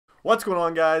What's going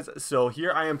on, guys? So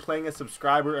here I am playing a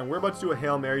subscriber and we're about to do a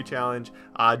Hail Mary challenge.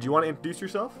 Do you want to introduce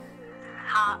yourself?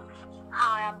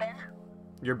 Hi, I'm Ben.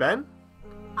 You're Ben?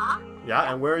 Uh-huh.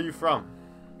 Yeah, and where are you from?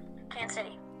 Kansas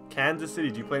City. Kansas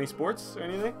City. Do you play any sports or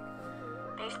anything?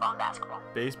 Baseball and basketball.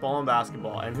 Baseball and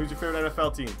basketball. And who's your favorite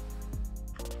NFL team?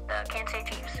 The Kansas City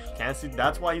Chiefs. Kansas City.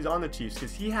 That's why he's on the Chiefs,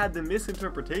 because he had the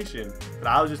misinterpretation that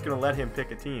I was just going to let him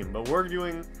pick a team. But we're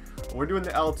doing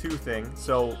the L2 thing.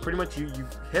 So pretty much you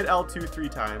hit L2 3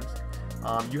 times.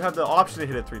 You have the option to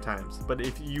hit it 3 times. But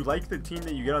if you like the team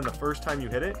that you get on the first time you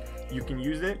hit it, you can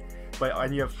use it.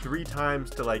 And you have 3 times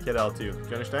to like hit L2. Do you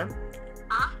understand?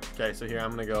 Okay, so here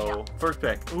I'm gonna go first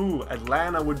pick. Ooh,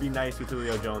 Atlanta would be nice with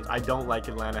Julio Jones. I don't like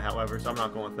Atlanta, however, so I'm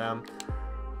not going with them.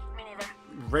 Me neither.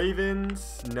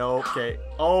 Ravens, no. Okay.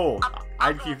 Oh,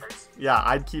 I'd keep. Yeah,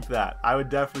 I'd keep that. I would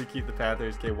definitely keep the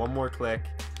Panthers. Okay, one more click.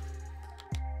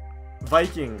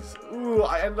 Vikings. Ooh,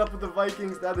 I ended up with the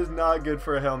Vikings. That is not good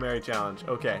for a Hail Mary challenge.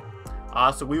 Okay.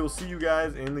 So we will see you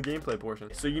guys in the gameplay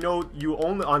portion. So you know, you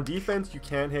only on defense you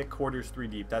can't hit quarters 3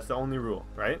 deep. That's the only rule,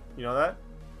 right? You know that?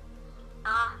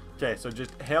 Okay, so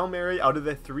just Hail Mary out of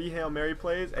the 3 Hail Mary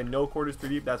plays and no quarters 3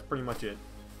 deep. That's pretty much it.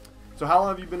 So how long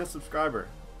have you been a subscriber?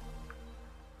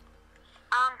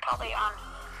 Probably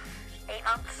 8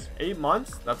 months. 8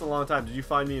 months? That's a long time. Did you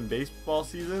find me in baseball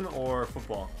season or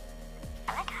football?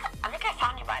 I think I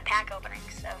found you by pack openings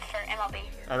for MLB.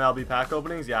 MLB pack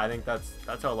openings? Yeah, I think that's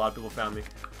how a lot of people found me.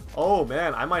 Oh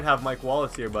man, I might have Mike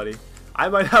Wallace here, buddy. I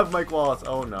might have Mike Wallace.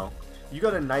 Oh no. You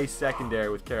got a nice secondary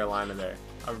with Carolina there.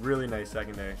 A really nice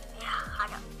secondary.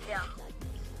 Yeah.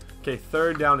 Okay,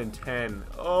 3rd down and 10.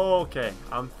 Okay,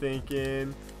 I'm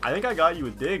thinking. I think I got you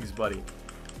with Diggs, buddy.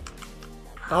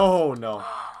 Oh no.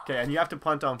 Okay, and you have to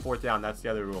punt on 4th down. That's the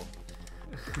other rule.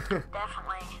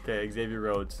 Definitely. Okay, Xavier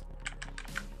Rhodes.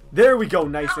 There we go.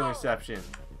 Nice interception.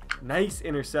 Nice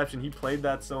interception. He played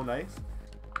that so nice.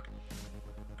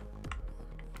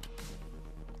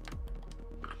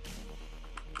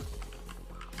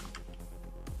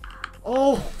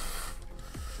 Oh,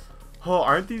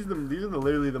 aren't these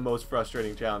literally the most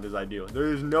frustrating challenges I do.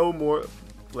 There's no more,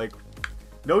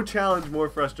 no challenge more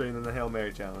frustrating than the Hail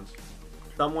Mary challenge.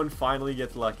 Someone finally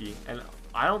gets lucky, and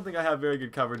I don't think I have very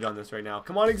good coverage on this right now.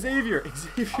 Come on, Xavier!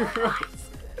 Xavier Rhodes.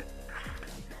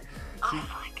 Oh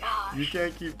my gosh. You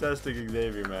can't keep testing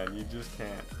Xavier, man. You just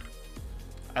can't.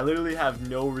 I literally have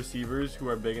no receivers who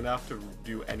are big enough to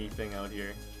do anything out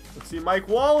here. Let's see, Mike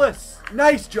Wallace.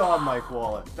 Nice job, Mike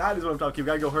Wallace. That is what I'm talking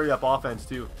about. We gotta go hurry up offense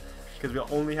too, because we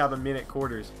only have a minute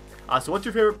quarters. So what's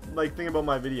your favorite thing about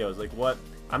my videos?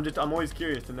 I'm always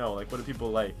curious to know, what do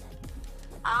people like?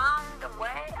 The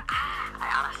way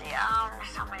I honestly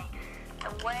there's so many.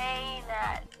 The way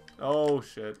that. Oh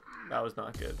shit, that was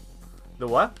not good. The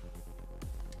what?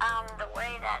 The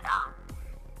way that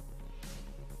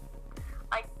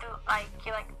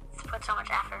you put so much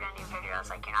effort into your videos.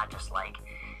 You're not just I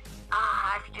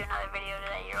have to do another video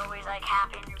today. You're always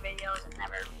happy in your videos and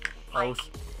never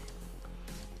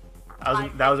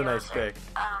that was a nice pick.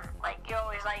 You're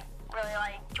always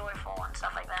really joyful and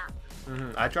stuff like that.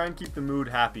 I try and keep the mood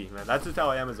happy, man. That's just how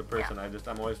I am as a person. Yeah.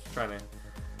 I'm always trying to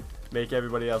make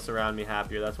everybody else around me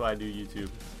happier. That's why I do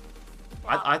YouTube.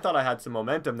 I thought I had some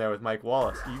momentum there with Mike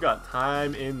Wallace. You got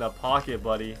time in the pocket,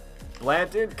 buddy.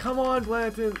 Blanton, come on,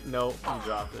 Blanton. No, you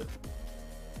dropped it.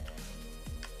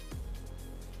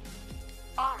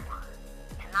 Oh,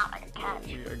 not like a catch.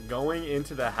 We are going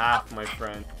into the half, my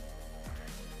friend.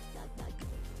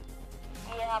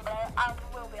 Yeah, but I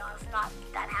will be honest, I'm not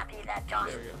that happy that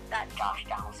Josh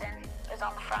Donaldson is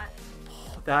on the front.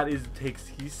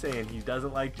 He's saying he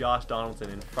doesn't like Josh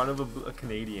Donaldson in front of a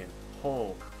Canadian.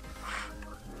 Oh.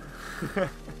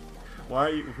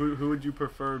 Why? Who would you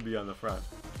prefer be on the front?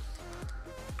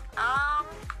 I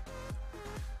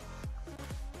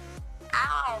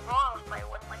don't know. Royals player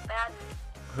wouldn't like that.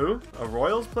 Who? A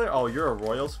Royals player? Oh, you're a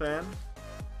Royals fan?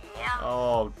 Yeah.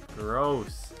 Oh,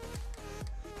 gross.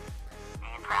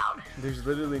 I'm proud. There's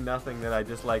literally nothing that I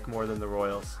dislike more than the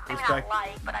Royals. I mean, I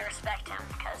like, but I respect him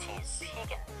because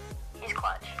he's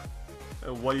clutch.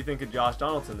 What do you think of Josh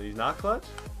Donaldson? That he's not clutch?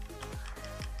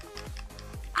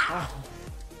 Oh.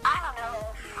 I don't know.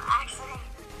 Actually,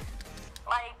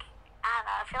 I don't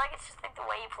know. I feel like it's just the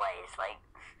way he plays.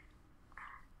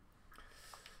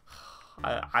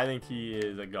 I think he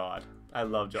is a god. I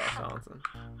love Josh Donaldson.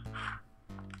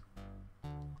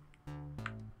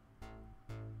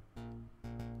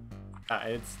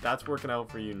 That's working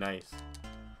out for you. Nice.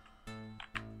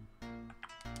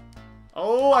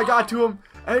 Oh, I got to him,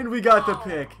 and we got the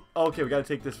pick. Okay, we got to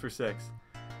take this for 6.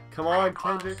 Come on,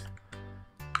 Kendrick.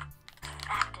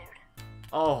 That dude.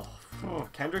 Oh, Oh,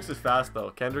 Kendricks is fast though.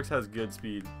 Kendricks has good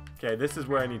speed. Okay, this is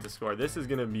where I need to score. This is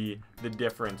gonna be the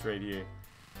difference right here.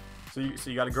 So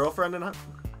you got a girlfriend in? Nah,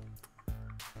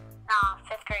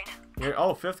 5th grade.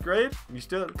 Oh, 5th grade? You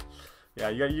still? Yeah,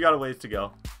 you got a ways to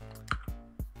go.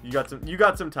 You got some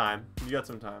time. You got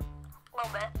some time. A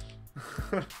little bit.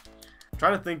 I'm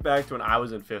trying to think back to when I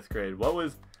was in 5th grade. What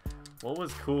was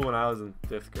cool when I was in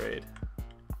 5th grade?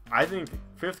 I think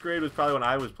 5th grade was probably when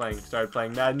I was started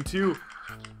playing Madden 2.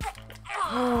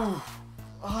 Oh,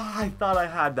 I thought I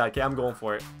had that. Okay, I'm going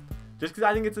for it. Just because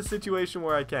I think it's a situation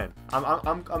where I can.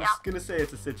 I'm just gonna say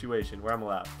it's a situation where I'm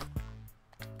allowed.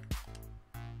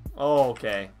 Oh,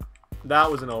 okay.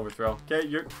 That was an overthrow. Okay,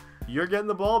 you're getting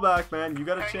the ball back, man. You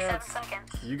got a chance.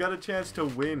 Seconds. You got a chance to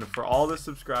win for all the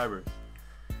subscribers.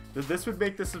 This would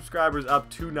make the subscribers up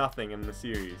 2-0 in the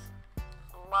series.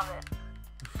 Love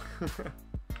it.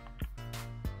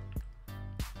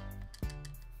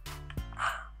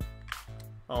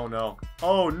 Oh no.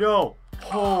 Oh no.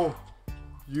 Oh.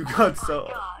 You got so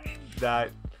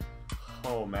that.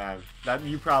 Oh man. That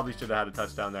you probably should have had a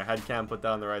touchdown there. Had Cam put that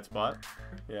on the right spot.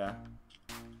 Yeah.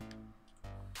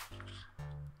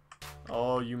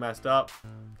 Oh, you messed up.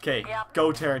 Okay. Yep.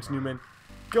 Go Terrence Newman.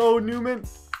 Go Newman.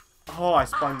 Oh, I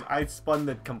spun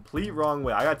the complete wrong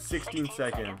way. I got 16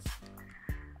 seconds.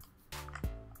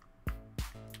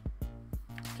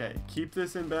 Okay, keep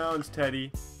this in bounds,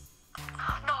 Teddy.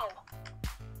 No.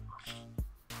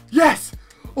 Yes!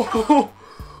 Oh,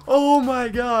 oh my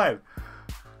god.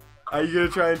 Are you going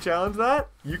to try and challenge that?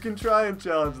 You can try and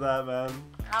challenge that, man.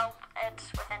 Nope, it's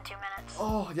within 2 minutes.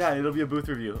 Oh, yeah, it'll be a booth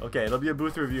review. Okay, it'll be a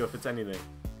booth review if it's anything.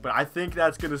 But I think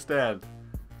that's going to stand.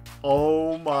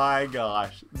 Oh my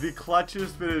gosh. The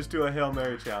clutchest finish to a Hail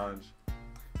Mary challenge.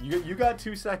 You got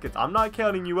 2 seconds. I'm not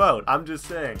counting you out. I'm just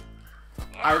saying.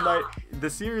 Yeah. The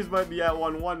series might be at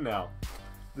 1-1 now.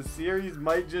 The series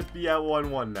might just be at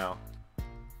 1-1 now.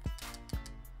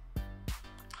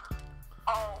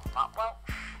 Oh, well,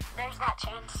 there's that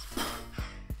chance.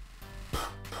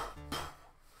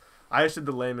 I just did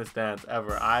the lamest dance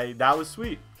ever. That was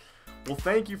sweet. Well,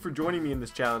 thank you for joining me in this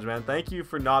challenge, man. Thank you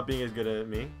for not being as good at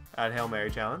me at Hail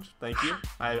Mary challenge. Thank you.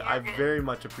 I very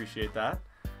much appreciate that.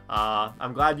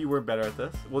 I'm glad you were better at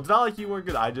this. Well, it's not like you weren't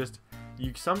good.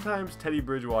 Sometimes Teddy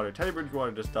Bridgewater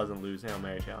just doesn't lose Hail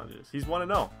Mary challenges. He's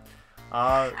 1-0.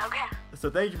 Okay. So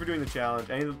thank you for doing the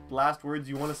challenge. Any last words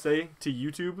you want to say to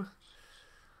YouTube?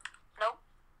 Nope.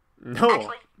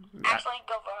 No. Actually,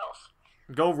 go Royals.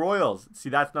 Go Royals. See,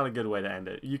 that's not a good way to end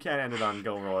it. You can't end it on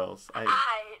Go Royals. Bye.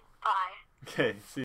 Okay, see